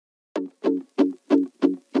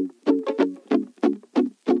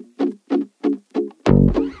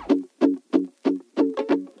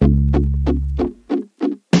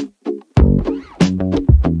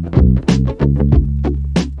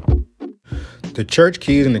The Church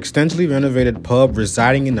Key is an extensively renovated pub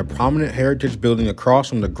residing in the prominent heritage building across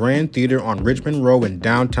from the Grand Theatre on Richmond Row in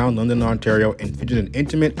downtown London, Ontario, and features an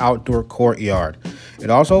intimate outdoor courtyard. It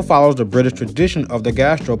also follows the British tradition of the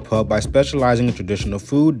gastropub by specializing in traditional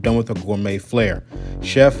food done with a gourmet flair.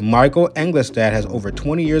 Chef Michael Engelstad has over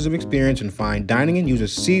 20 years of experience in fine dining and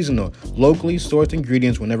uses seasonal, locally sourced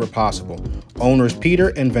ingredients whenever possible. Owners Peter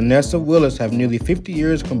and Vanessa Willis have nearly 50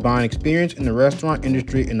 years combined experience in the restaurant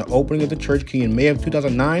industry, and the opening of the Church Key in May of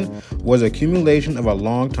 2009 was an accumulation of a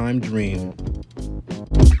long-time dream.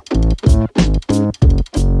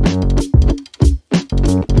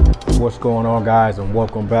 What's going on, guys, and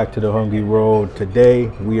welcome back to the Hungry Road. Today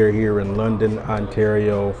we are here in London,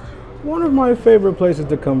 Ontario. One of my favorite places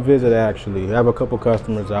to come visit, actually. I have a couple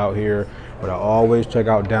customers out here, but I always check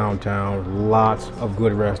out downtown. Lots of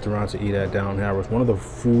good restaurants to eat at downtown. It's one of the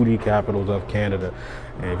foodie capitals of Canada.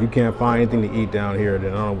 And if you can't find anything to eat down here,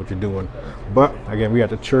 then I don't know what you're doing. But again, we got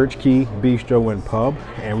the Church Key Bistro-Pub,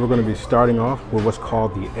 and we're going to be starting off with what's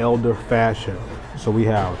called the Elder Fashion. So we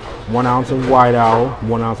have 1 ounce of White Owl,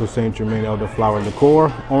 1 ounce of Saint Germain elderflower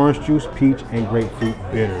liqueur, orange juice, peach, and grapefruit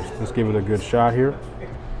bitters. Let's give it a good shot here.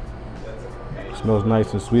 Smells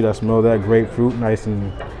nice and sweet. I smell that grapefruit, nice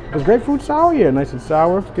and, is grapefruit sour? Yeah, nice and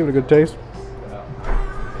sour. Let's give it a good taste.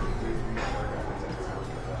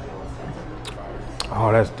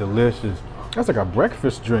 Oh, that's delicious. That's like a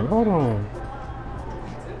breakfast drink. Hold on.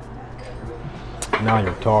 Now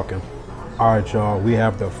you're talking. All right, y'all, we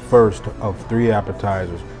have the first of 3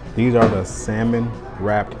 appetizers. These are the salmon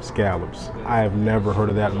wrapped scallops. I have never heard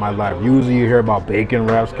of that in my life. Usually you hear about bacon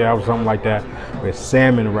wrapped scallops, something like that, but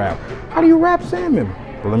salmon wrap. How do you wrap salmon?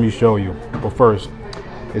 Well, let me show you. But first,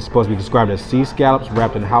 it's supposed to be described as sea scallops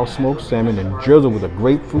wrapped in house smoked salmon and drizzled with a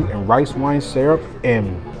grapefruit and rice wine syrup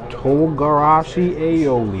and togarashi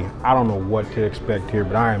aioli. I don't know what to expect here,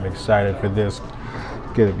 but I am excited for this.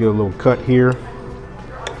 Get a little cut here.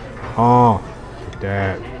 Oh, look at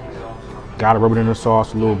that. Gotta rub it in the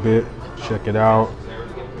sauce a little bit. Check it out.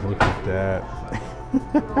 Look at that.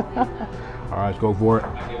 All right, let's go for it.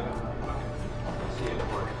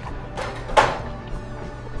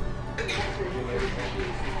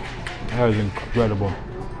 That is incredible.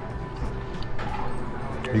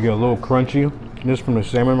 You get a little crunchy. This from the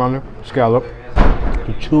salmon on the scallop.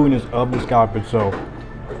 The chewiness of the scallop itself.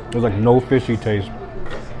 There's like no fishy taste.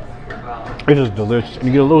 It's just delicious. And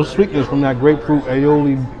you get a little sweetness from that grapefruit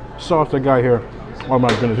aioli sauce I got here. Oh my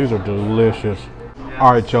goodness, these are delicious.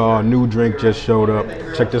 All right, y'all, new drink just showed up.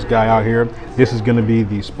 Check this guy out here. This is gonna be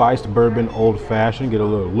the spiced bourbon old fashioned. Get a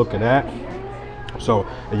little look at that. So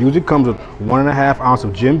it usually comes with 1.5 ounce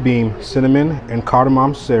of Jim Beam, cinnamon and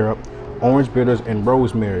cardamom syrup, orange bitters, and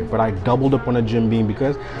rosemary. But I doubled up on the Jim Beam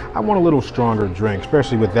because I want a little stronger drink,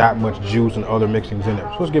 especially with that much juice and other mixings in it.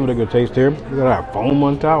 So let's give it a good taste here. Look at that foam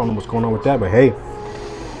on top. I don't know what's going on with that, but hey,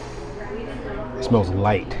 it smells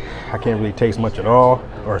light. I can't really taste much at all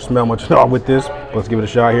or smell much at all with this. But let's give it a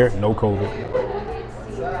shot here. No COVID.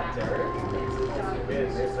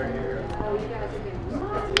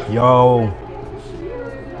 Yo,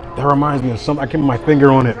 that reminds me of something. I can't put my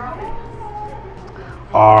finger on it.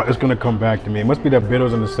 Oh, it's gonna come back to me. It must be the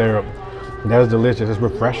bitters and the syrup. That is delicious. It's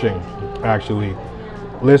refreshing, actually.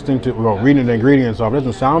 Listening to, well, reading the ingredients off, it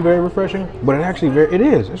doesn't sound very refreshing, but it actually it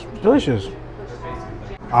is. It's delicious.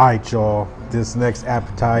 All right, y'all. This next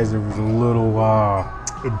appetizer was a little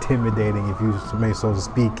intimidating, if you may so to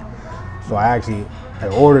speak. So I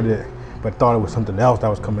ordered it, but thought it was something else that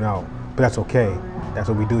was coming out. But that's okay. That's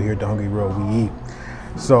what we do here at the Hungry Road. We eat.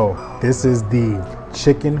 So this is the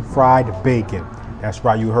chicken fried bacon. That's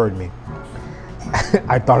right, you heard me.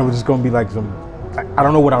 I thought it was just gonna be like some, I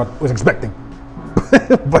don't know what I was expecting,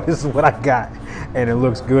 but this is what I got. And it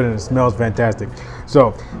looks good and it smells fantastic.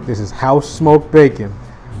 So this is house smoked bacon,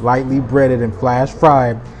 lightly breaded and flash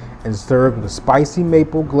fried and served with a spicy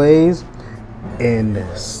maple glaze and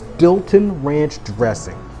Stilton Ranch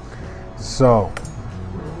dressing. So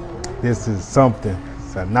this is something.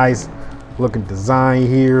 It's a nice looking design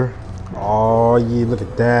here. Oh yeah, look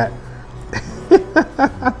at that.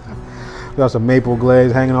 Got some maple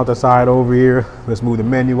glaze hanging out the side over here. Let's move the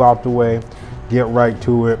menu out the way. Get right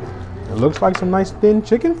to it. It looks like some nice thin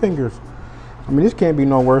chicken fingers. I mean, this can't be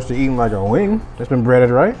no worse than eating like a wing that's been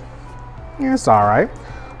breaded, right? Yeah, it's all right.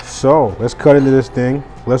 So let's cut into this thing.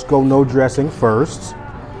 Let's go no dressing first.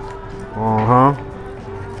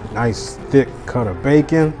 Nice thick cut of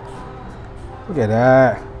bacon. Look at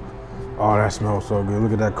that. Oh, that smells so good.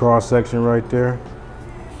 Look at that cross section right there.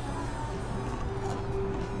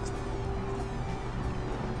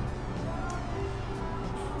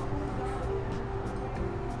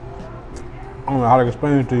 I don't know how to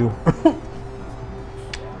explain it to you.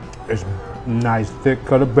 It's nice thick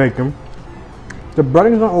cut of bacon. The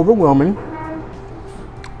breading's not overwhelming,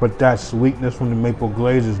 but that sweetness from the maple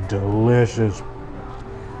glaze is delicious.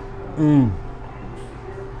 Now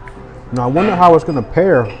I wonder how it's gonna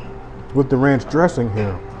pair with the ranch dressing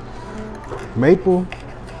here. Maple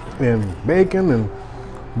and bacon and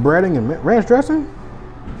breading and ranch dressing.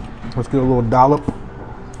 Let's get a little dollop.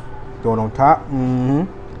 Throw it on top.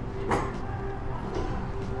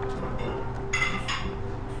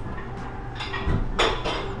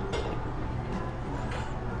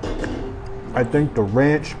 I think the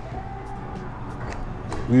ranch,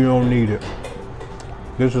 you don't need it.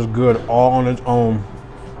 This is good all on its own.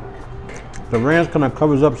 The ranch kind of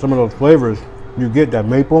covers up some of those flavors. You get that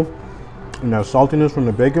maple and that saltiness from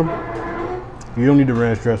the bacon. You don't need the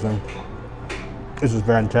ranch dressing. This is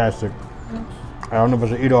fantastic. I don't know if I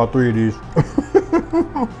should eat all 3 of these,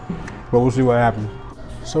 but we'll see what happens.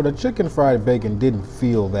 So the chicken fried bacon didn't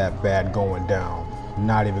feel that bad going down.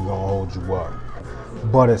 Not even gonna hold you up.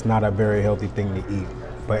 But it's not a very healthy thing to eat.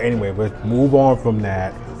 But anyway, let's move on from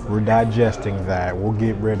that. We're digesting that. We'll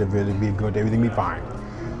get rid of it. It'll be good. Everything be fine.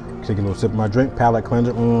 Take a little sip of my drink. Palate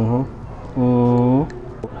cleanser.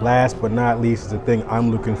 Last but not least is the thing I'm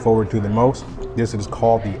looking forward to the most. This is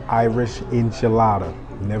called the Irish enchilada.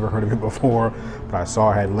 Never heard of it before, but I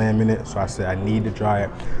saw it had lamb in it, so I said I need to try it.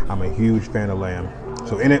 I'm a huge fan of lamb.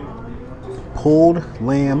 So in it, pulled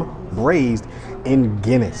lamb braised in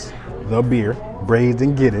Guinness. The beer, braised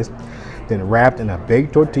in Guinness, then wrapped in a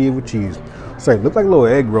baked tortilla with cheese. So they look like little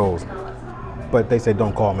egg rolls, but they say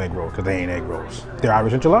don't call them egg rolls because they ain't egg rolls. They're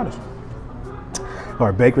Irish enchiladas.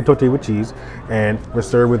 Or baked with tortilla with cheese, and we're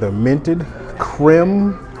served with a minted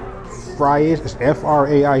creme fraiche. It's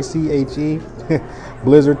F-R-A-I-C-H-E.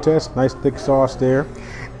 Blizzard test, nice thick sauce there.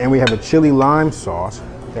 And we have a chili lime sauce.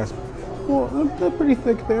 That's pretty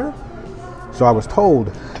thick there. So I was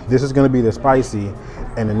told this is gonna be the spicy,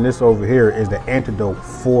 and then this over here is the antidote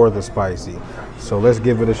for the spicy. So let's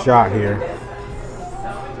give it a shot here.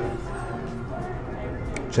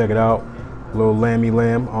 Check it out, little lammy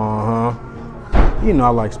lamb, You know I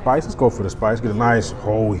like spice, let's go for the spice. Get a nice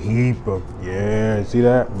whole heap of, yeah, see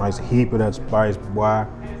that? Nice heap of that spice, boy.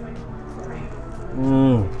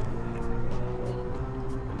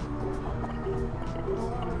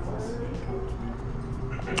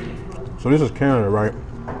 So this is Canada, right?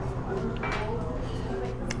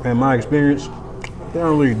 In my experience, they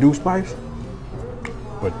don't really do spice,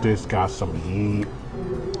 but this got some heat.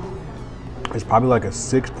 It's probably like a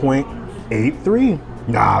 6.83.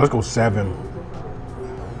 Nah, let's go 7.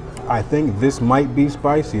 I think this might be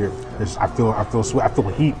spicier. I feel sweat, I feel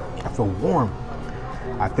heat, I feel warm.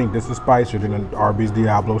 I think this is spicier than an Arby's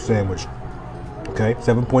Diablo sandwich. Okay,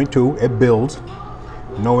 7.2, it builds.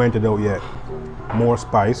 No antidote yet. More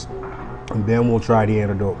spice, and then we'll try the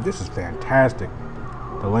antidote. This is fantastic.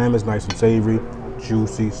 The lamb is nice and savory,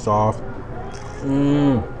 juicy, soft.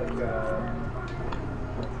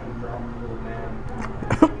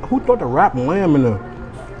 Who thought to wrap lamb in a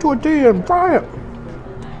tortilla and fry it?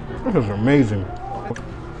 This is amazing.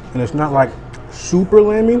 And it's not like super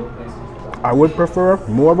lammy. I would prefer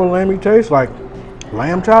more of a lammy taste, like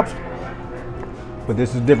lamb chops. But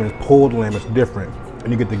this is different. It's pulled lamb, it's different.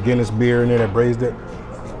 And you get the Guinness beer in there that braised it.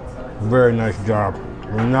 Very nice job.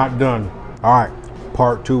 We're not done. All right,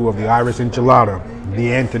 part 2 of the Irish enchilada,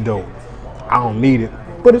 the antidote. I don't need it,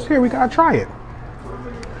 but it's here, we gotta try it.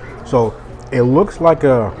 So it looks like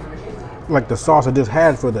the sauce I just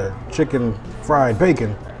had for the chicken fried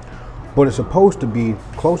bacon, but it's supposed to be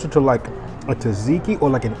closer to like a tzatziki or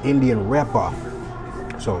like an Indian repa.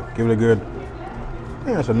 So give it a good,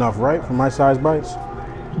 yeah, that's enough, right? For my size bites.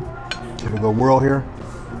 Give it a good whirl here.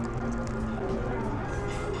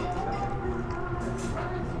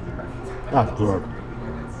 That's good.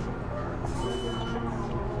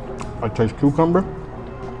 I taste cucumber,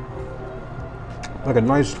 like a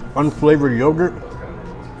nice unflavored yogurt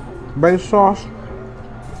based sauce.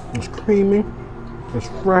 It's creamy, it's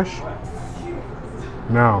fresh.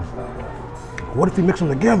 Now, what if you mix them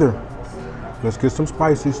together? Let's get some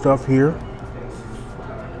spicy stuff here.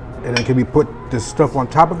 And then can we put this stuff on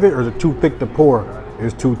top of it, or is it too thick to pour?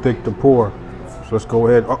 It's too thick to pour. So let's go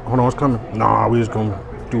ahead. Oh, hold on, it's coming. Nah, we just gonna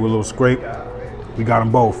do a little scrape. We got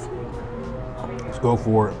them both. Let's go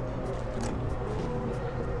for it.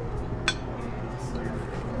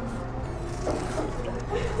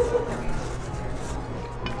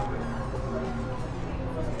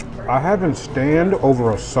 I haven't stand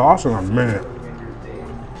over a sauce in a minute.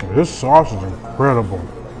 This sauce is incredible.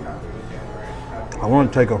 I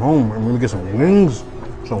want to take it home and maybe get some wings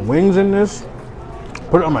in this.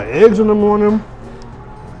 Put it on my eggs in the morning.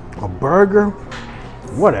 A burger.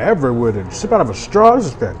 whatever with it. Sip out of a straw. This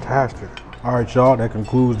is fantastic. All right, y'all. That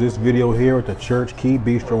concludes this video here at the Church Key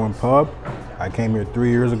Bistro and Pub. I came here 3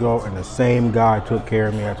 years ago, and the same guy took care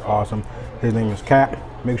of me. That's awesome. His name is Cap.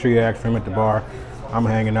 Make sure you ask for him at the bar. I'm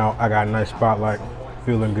hanging out. I got a nice spotlight.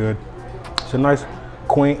 Feeling good. It's a nice,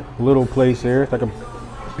 quaint little place here. It's like a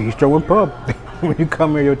bistro and pub. When you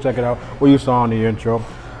come here, you'll check it out. What you saw in the intro.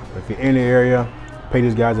 If you're in the area, pay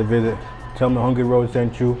these guys a visit. Tell them the Hungry Road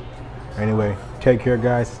sent you. Anyway, take care,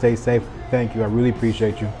 guys. Stay safe. Thank you. I really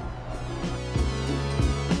appreciate you.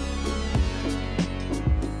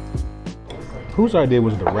 Whose idea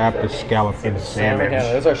was to wrap the scallop in salmon?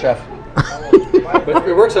 Yeah, that's our chef. But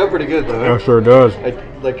it works out pretty good, though. It sure does.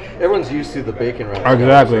 Like everyone's used to the bacon wrapped.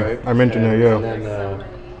 Exactly. Scallops, right? I mentioned that. Yeah. And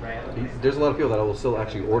then there's a lot of people that will still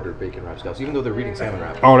actually order bacon wrapped scallops, even though they're reading salmon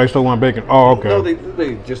wrapped. Oh, they still want bacon. Oh, okay. No,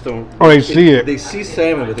 they just don't. Oh, they see it. They see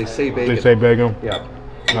salmon, but they say bacon. They say bacon. Yeah.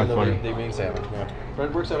 That's funny. They mean salmon. Yeah. But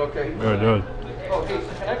it works out okay. Yeah, it does. Oh, hey,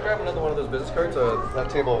 can I grab another one of those business cards? That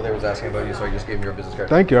table over there was asking about you, so I just gave him your business card.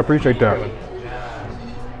 Thank you. I appreciate that.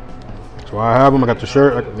 So I have them. I got the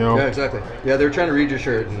shirt. You know. Yeah, exactly. Yeah, they were trying to read your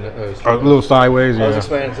shirt and a little sideways. Yeah. I was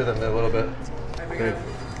explaining to them a little bit.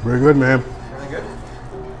 Very good, man. Really good.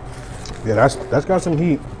 Yeah, that's got some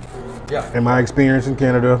heat. Yeah. In my experience in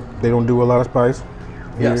Canada, they don't do a lot of spice.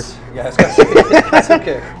 Yes. Yeah, it's got some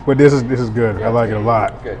kick. But this is good. Yeah, I like it a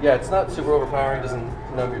lot. Good. Yeah, it's not super overpowering.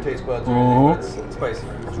 Doesn't numb your taste buds or anything. But it's spicy.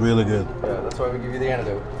 It's really good. Yeah, that's why we give you the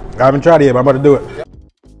antidote. I haven't tried it yet, but I'm about to do it. Yep.